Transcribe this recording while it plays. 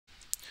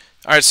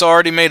Alright, so I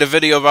already made a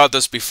video about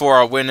this before.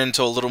 I went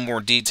into a little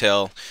more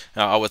detail.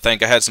 I would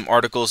think I had some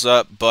articles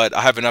up, but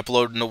I haven't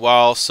uploaded in a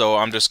while, so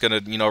I'm just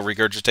gonna,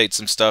 regurgitate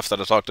some stuff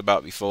that I talked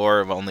about before.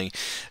 I've only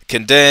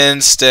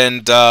condensed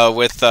and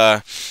with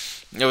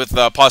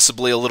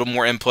possibly a little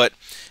more input.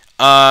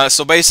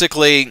 So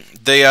basically,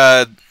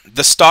 the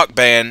stock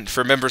ban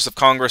for members of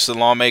Congress and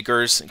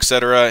lawmakers,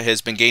 etc., has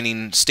been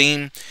gaining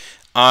steam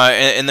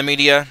in the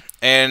media,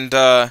 and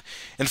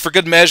for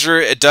good measure,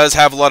 it does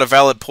have a lot of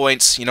valid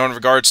points, in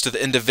regards to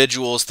the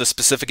individuals, the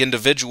specific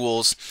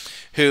individuals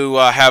who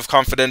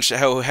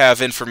who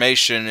have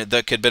information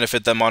that could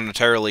benefit them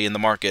monetarily in the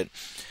market.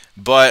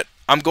 But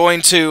I'm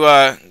going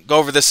to go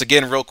over this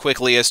again real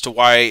quickly as to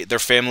why their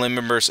family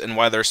members and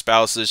why their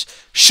spouses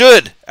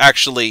should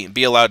actually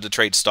be allowed to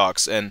trade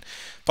stocks and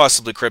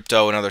possibly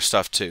crypto and other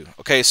stuff too.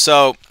 Okay,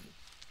 so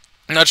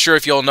I'm not sure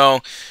if you all know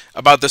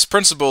about this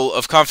principle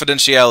of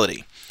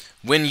confidentiality.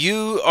 When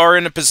you are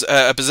in a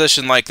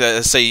position like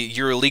that, say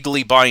you're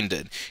legally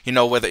binded,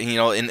 whether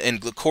in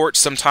the court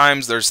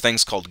sometimes there's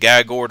things called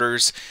gag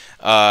orders.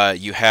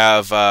 You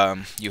have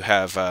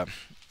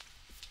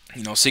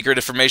secret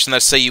information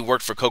that say you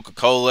work for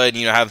Coca-Cola and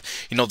you have,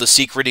 the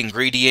secret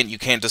ingredient, you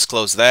can't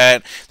disclose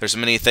that. There's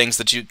many things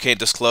that you can't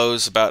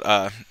disclose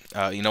about,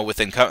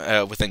 within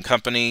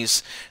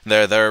companies.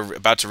 They're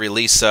about to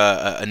release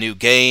a new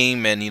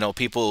game, and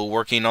people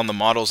working on the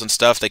models and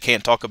stuff, they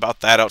can't talk about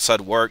that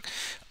outside work.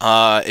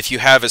 If you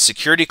have a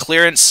security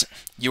clearance,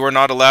 you are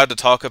not allowed to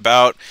talk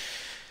about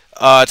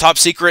top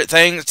secret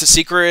things,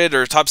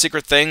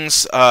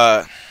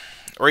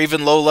 or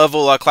even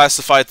low-level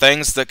classified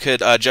things that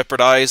could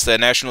jeopardize the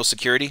national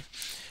security.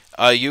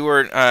 You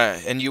were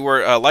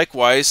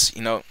likewise,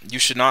 you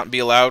should not be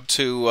allowed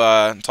to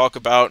talk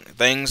about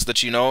things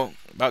that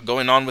about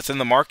going on within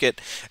the market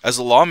as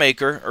a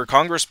lawmaker or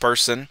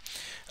congressperson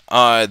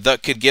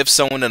that could give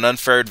someone an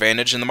unfair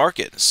advantage in the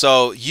market.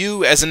 So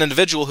you, as an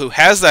individual who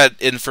has that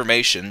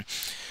information,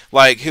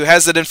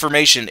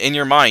 in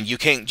your mind, you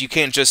can't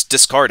just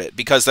discard it,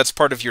 because that's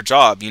part of your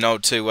job,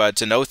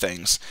 to know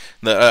things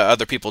that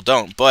other people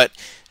don't. But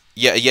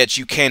yet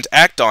you can't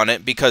act on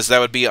it because that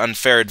would be an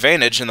unfair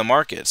advantage in the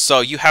market.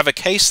 So you have a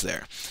case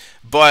there.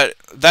 But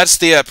that's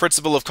the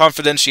principle of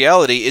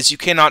confidentiality, is you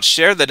cannot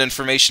share that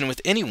information with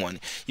anyone.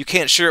 You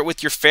can't share it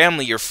with your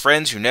family, your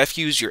friends, your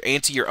nephews, your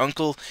auntie, your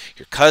uncle,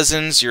 your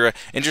cousins,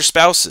 and your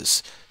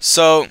spouses.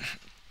 So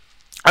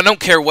I don't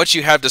care what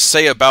you have to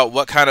say about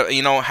what kind of,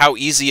 how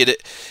easy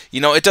it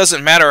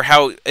doesn't matter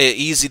how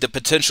easy the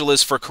potential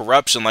is for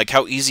corruption, like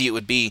how easy it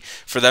would be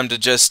for them to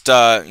just,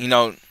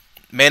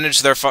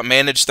 manage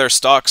their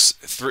stocks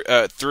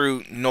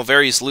through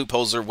various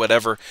loopholes or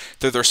whatever,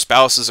 through their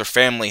spouses or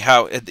family.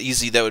 How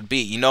easy that would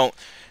be.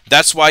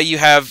 That's why you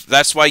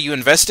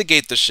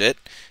investigate the shit,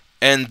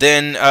 and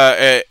then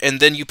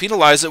you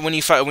penalize it when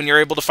you're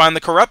able to find the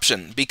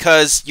corruption,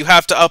 because you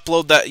have to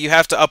uphold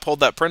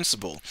that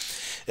principle.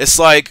 It's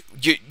like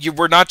you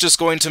were not just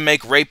going to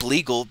make rape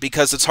legal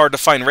because it's hard to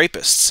find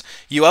rapists.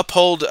 You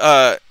uphold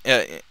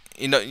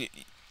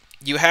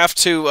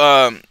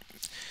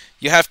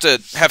you have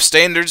to have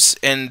standards,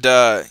 and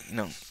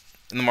in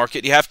the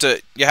market you have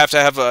to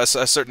have a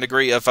certain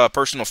degree of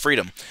personal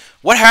freedom.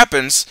 What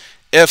happens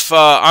if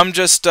I'm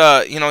just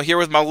here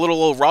with my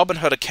little old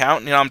Robinhood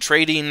account, I'm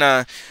trading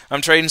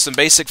some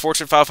basic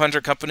Fortune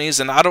 500 companies,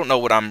 and I don't know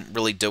what I'm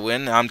really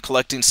doing. I'm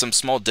collecting some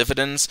small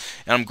dividends,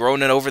 and I'm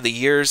growing it over the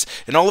years,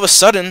 and all of a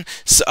sudden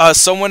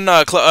someone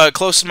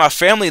close to my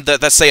family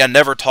that say I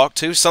never talked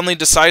to suddenly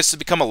decides to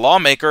become a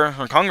lawmaker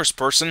or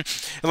congressperson.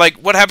 Like,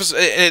 what happens?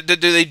 Do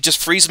they just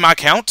freeze my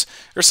account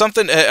or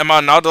something? Am I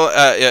not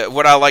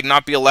would I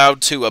not be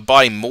allowed to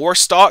buy more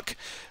stock?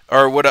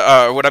 Or would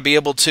I be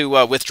able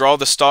to withdraw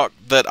the stock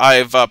that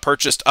I've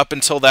purchased up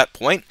until that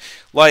point?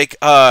 Like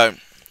what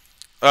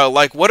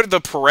are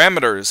the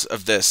parameters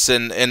of this,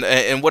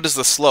 and what is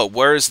the slope?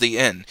 Where is the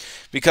end?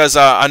 Because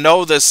I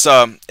know this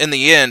in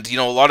the end,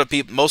 a lot of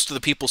people, most of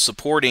the people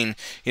supporting,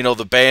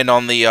 the ban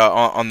on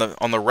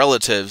the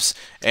relatives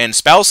and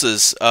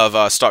spouses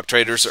of stock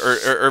traders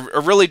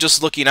are really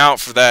just looking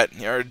out for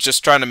that, or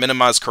just trying to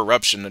minimize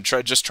corruption and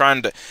just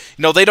trying to,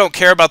 they don't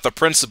care about the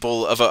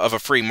principle of a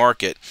free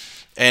market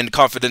and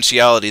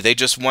confidentiality. They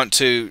just want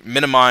to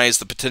minimize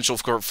the potential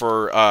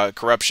for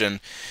corruption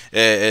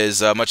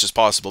as much as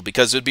possible,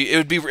 because it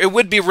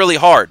would be really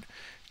hard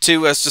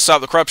to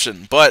stop the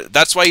corruption. But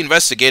that's why you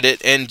investigate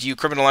it and you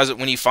criminalize it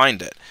when you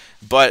find it.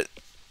 But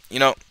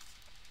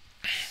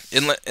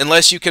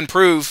unless you can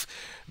prove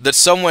that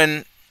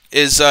someone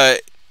is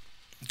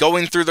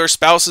going through their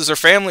spouses or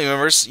family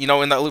members, in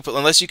that loop,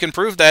 unless you can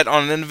prove that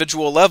on an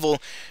individual level,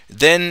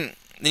 then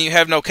you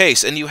have no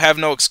case, and you have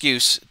no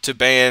excuse to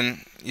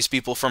ban these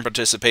people from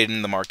participating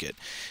in the market.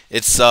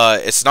 It's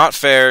not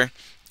fair.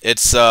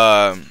 It's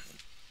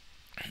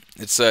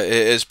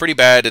pretty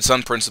bad. It's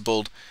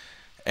unprincipled,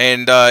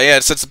 and yeah,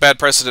 it sets a bad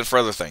precedent for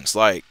other things.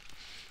 Like,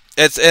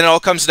 and it all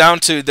comes down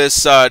to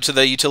this, to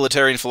the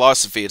utilitarian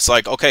philosophy. It's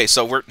like, okay,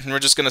 so we're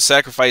just going to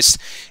sacrifice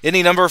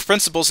any number of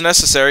principles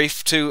necessary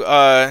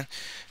to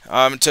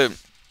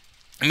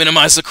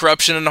minimize the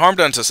corruption and harm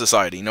done to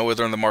society,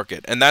 within the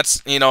market. And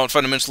that's,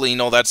 fundamentally,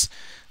 that's,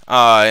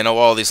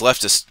 all these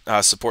leftists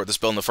support this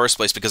bill in the first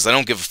place because they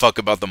don't give a fuck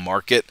about the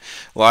market,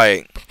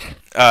 like,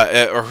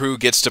 or who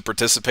gets to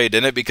participate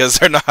in it, because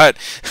they're not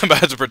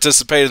about to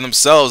participate in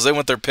themselves. They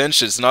want their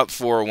pensions, not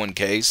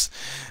 401ks.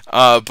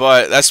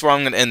 But that's where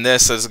I'm going to end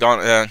this. It's gone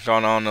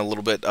on a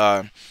little bit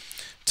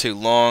too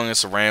long.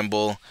 It's a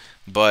ramble.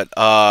 But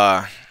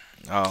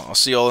I'll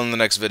see you all in the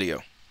next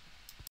video.